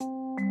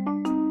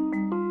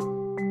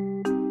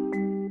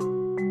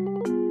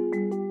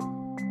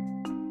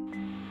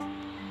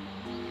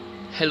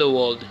Hello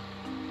world,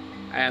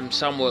 I am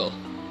Samuel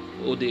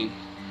Ode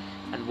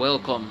and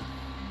welcome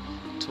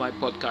to my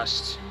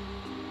podcast.